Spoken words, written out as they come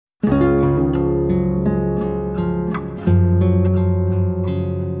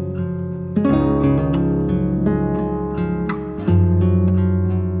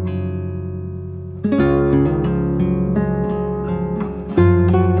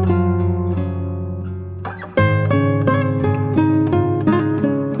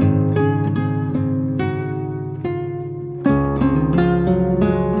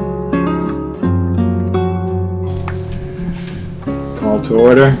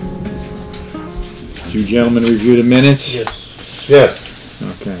order. Did you gentlemen review the minutes? Yes. Yes.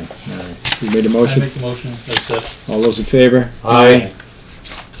 Okay. All right. You made a I motion? make the motion, accept. All those in favor? Aye.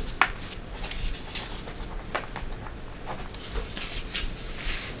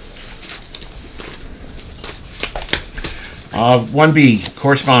 Uh, 1B,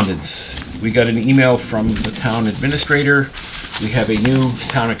 correspondence. We got an email from the town administrator. We have a new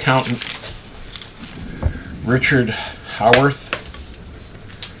town accountant, Richard Howarth.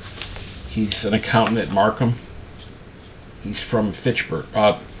 He's an accountant at Markham. He's from Fitchburg,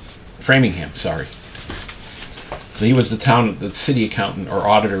 Framingham, sorry. So he was the city accountant or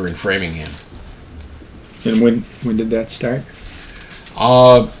auditor in Framingham. And when did that start?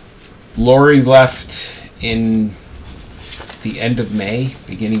 Lori left in the end of May,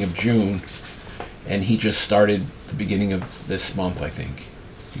 beginning of June, and he just started the beginning of this month, I think.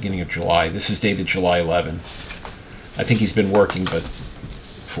 Beginning of July. This is dated July 11. I think he's been working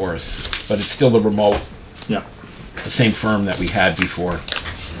for us, but it's still the remote, Yeah. the same firm that we had before.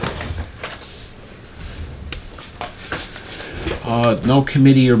 No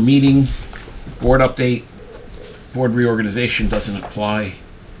committee or meeting. Board update. Board reorganization doesn't apply.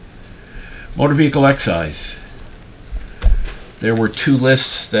 Motor vehicle excise. There were two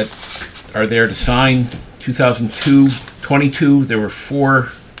lists that are there to sign. 2022, there were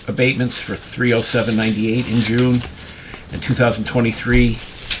 4 abatements for $307.98 in June. In 2023,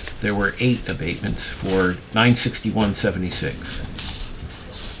 there were 8 abatements for $961.76.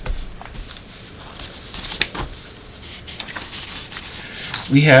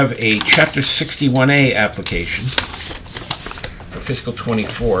 We have a Chapter 61A application for fiscal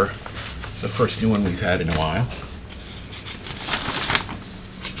 24. It's the first new one we've had in a while.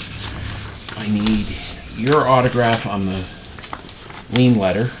 I need your autograph on the lien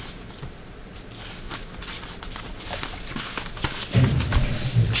letter.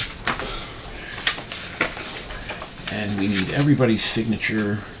 And we need everybody's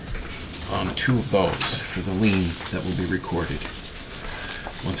signature on 2 of those for the lien that will be recorded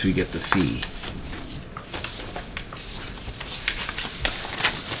once we get the fee.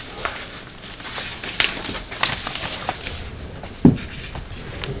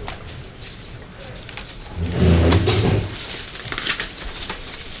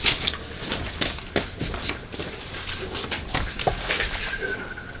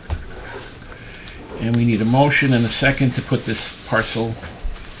 And we need a motion and a second to put this parcel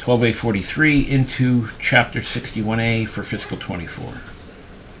 12A43 into Chapter 61A for fiscal 24.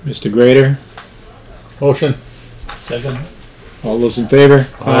 Mr. Grader? Motion. Second. All those in favor?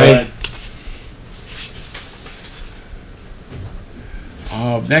 Aye.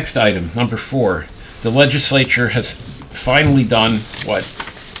 Next item, number 4. The legislature has finally done what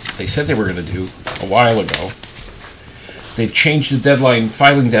they said they were going to do a while ago. They've changed the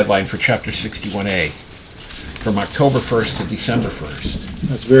filing deadline for Chapter 61A from October 1st to December 1st.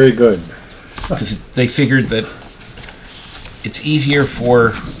 That's very good. Because they figured that it's easier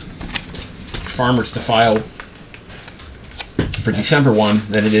for farmers to file for December 1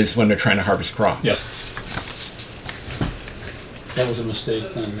 than it is when they're trying to harvest crops. Yes. That was a mistake,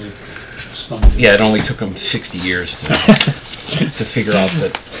 and they stumbled. Yeah, it only took them 60 years to figure out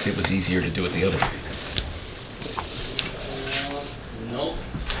that it was easier to do it the other way. No.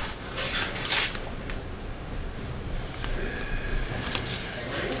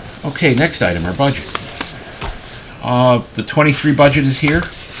 Okay, next item, our budget. The 23 budget is here.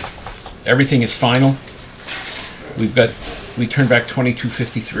 Everything is final. We turned back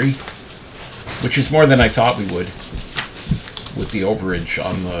 2253, which is more than I thought we would with the overage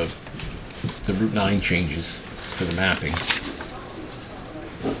on the Route 9 changes for the mapping.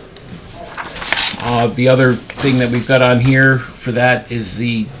 The other thing that we've got on here for that is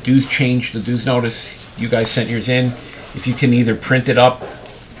the dues change, the dues notice. You guys sent yours in. If you can either print it up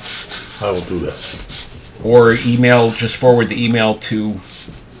I will do that. or email, just forward the email to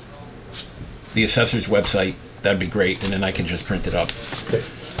the assessor's website, that'd be great, and then I can just print it up Okay.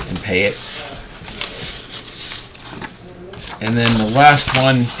 and pay it. And then the last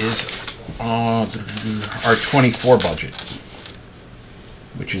one is our 24 budget,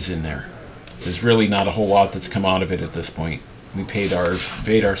 which is in there. There's really not a whole lot that's come out of it at this point. We paid our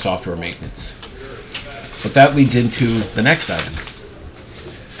software maintenance. But that leads into the next item.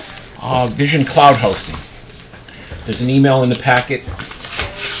 Vision Cloud Hosting. There's an email in the packet.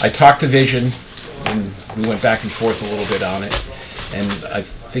 I talked to Vision, and we went back and forth a little bit on it. And I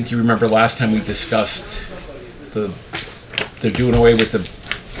think you remember last time we discussed they're doing away with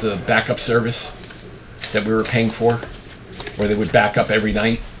the backup service that we were paying for, where they would back up every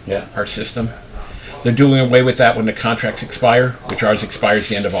night, Yeah. our system. They're doing away with that when the contracts expire, which ours expires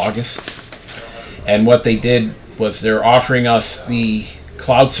the end of August. And what they did was they're offering us the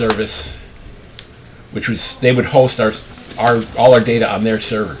cloud service, which was they would host all our data on their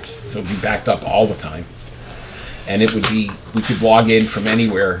servers, so it would be backed up all the time. And it would be, we could log in from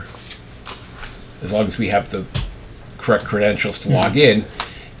anywhere as long as we have the correct credentials to log in.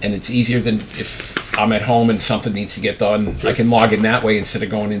 And it's easier than if I'm at home and something needs to get done. I can log in that way instead of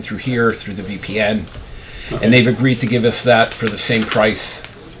going in through here, through the VPN. And they've agreed to give us that for the same price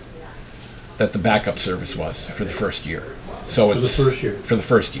that the backup service was for the first year. So it's For the first year? For the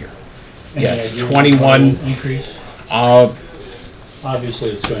first year. Any Yeah, it's idea what 21. the increase? Obviously,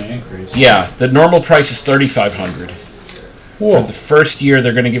 it's going to increase. Yeah, the normal price is $3,500. For the first year,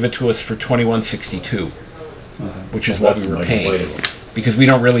 they're going to give it to us for $2,162, which is what we were paying. Because we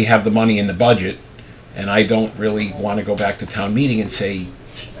don't really have the money in the budget, and I don't really want to go back to town meeting and say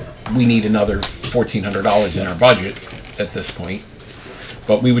we need another $1,400 in our budget at this point.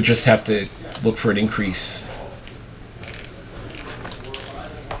 But we would just have to look for an increase,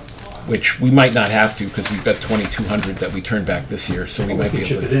 which we might not have to because we've got $2,200 that we turned back this year, so we might be could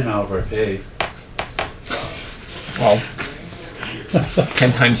chip able it to. in out of our pay. Well,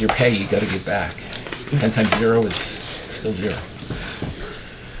 10 times your pay, you got to get back. 10 times 0 is still 0.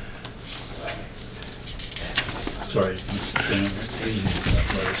 Sorry.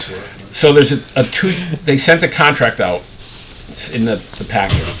 So there's a two. They sent a contract out. It's in the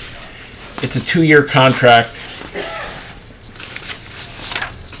packet. It's a 2-year contract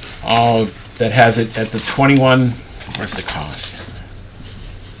that has it at the 21. Where's the cost?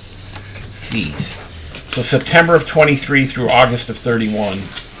 Fees. So September of 23 through August of 31,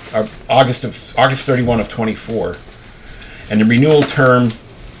 or August 31 of 24, and the renewal term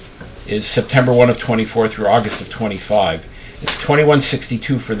is September 1 of 24 through August of 25. It's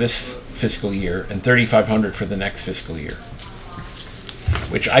 $2,162 for this fiscal year and $3,500 for the next fiscal year,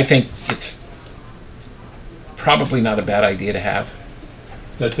 which I think it's probably not a bad idea to have.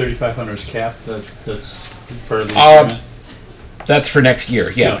 That 3,500 is capped. That's part of the agreement. That's for next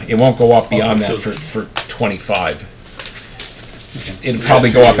year. Yeah, Yeah. it won't go up beyond Okay, that so- for 25. Okay. It'll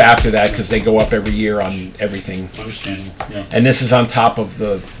probably go up after that because they go up every year on everything. Understandable. Yeah. And this is on top of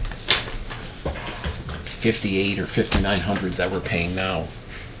the 58 or 5,900 that we're paying now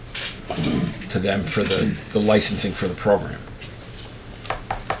to them for the licensing for the program.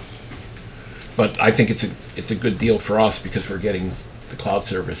 But I think it's a good deal for us because we're getting the cloud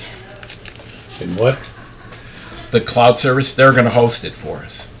service. And what? The cloud service, they're going to host it for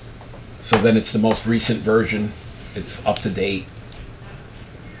us. So then it's the most recent version. It's up to date.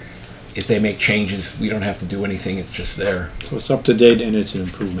 If they make changes, we don't have to do anything. It's just there. So it's up to date and it's an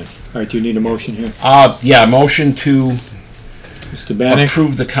improvement. All right, do you need a motion here? Yeah, motion to Mr. Bannick,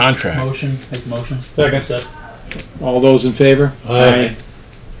 approve the contract. Motion. Make the motion. Second. Set. all those in favor? Aye.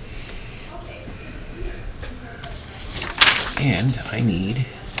 And I need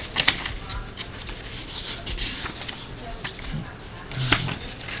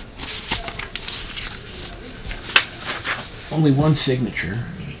only one signature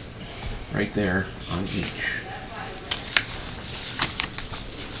right there on each.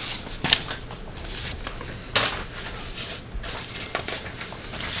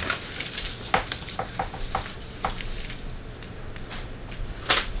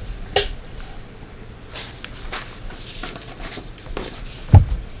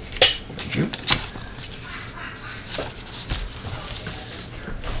 Thank you.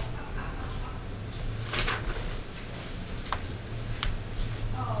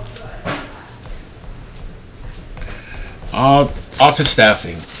 Office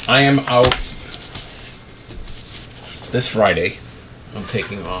staffing. I am out this Friday. I'm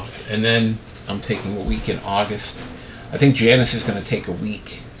taking off. And then I'm taking a week in August. I think Janice is going to take a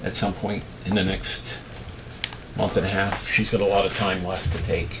week at some point in the next month and a half. She's got a lot of time left to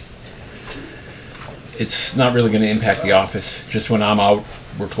take. It's not really going to impact the office. Just when I'm out,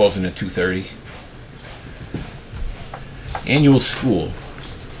 we're closing at 2:30. Annual school.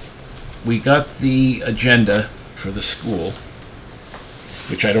 We got the agenda for the school,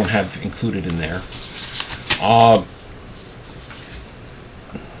 which I don't have included in there.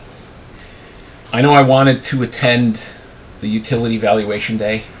 I know I wanted to attend the utility valuation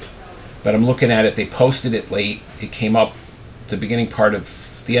day, but I'm looking at it, they posted it late. It came up the beginning part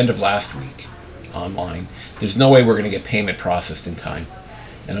of the end of last week online. There's no way we're going to get payment processed in time.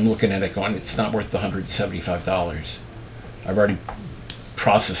 And I'm looking at it going, it's not worth the $175. I've already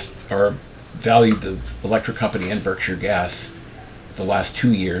processed or valued the electric company and Berkshire Gas the last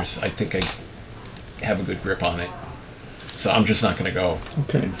 2 years. I think I have a good grip on it. So I'm just not going to go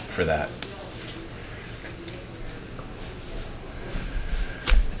Okay. for that.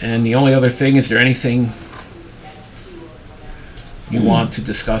 And the only other thing, is there anything you want to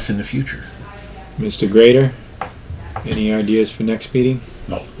discuss in the future? Mr. Grader, any ideas for next meeting?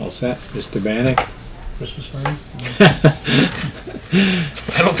 No. All set? Mr. Bannock? Christmas party?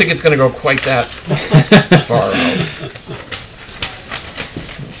 I don't think it's going to go quite that far out.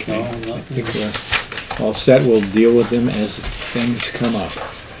 No, I nothing. think we're all set. We'll deal with them as things come up.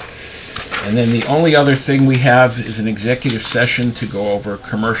 And then the only other thing we have is an executive session to go over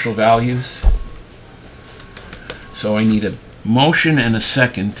commercial values. So I need a motion and a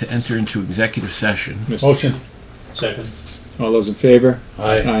second to enter into executive session. Motion. Second. All those in favor?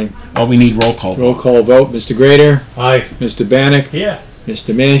 Aye. Aye. Oh, we need roll call. Roll call vote. Mr. Grader? Aye. Mr. Bannock? Yeah.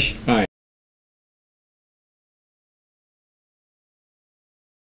 Mr. Mish? Aye.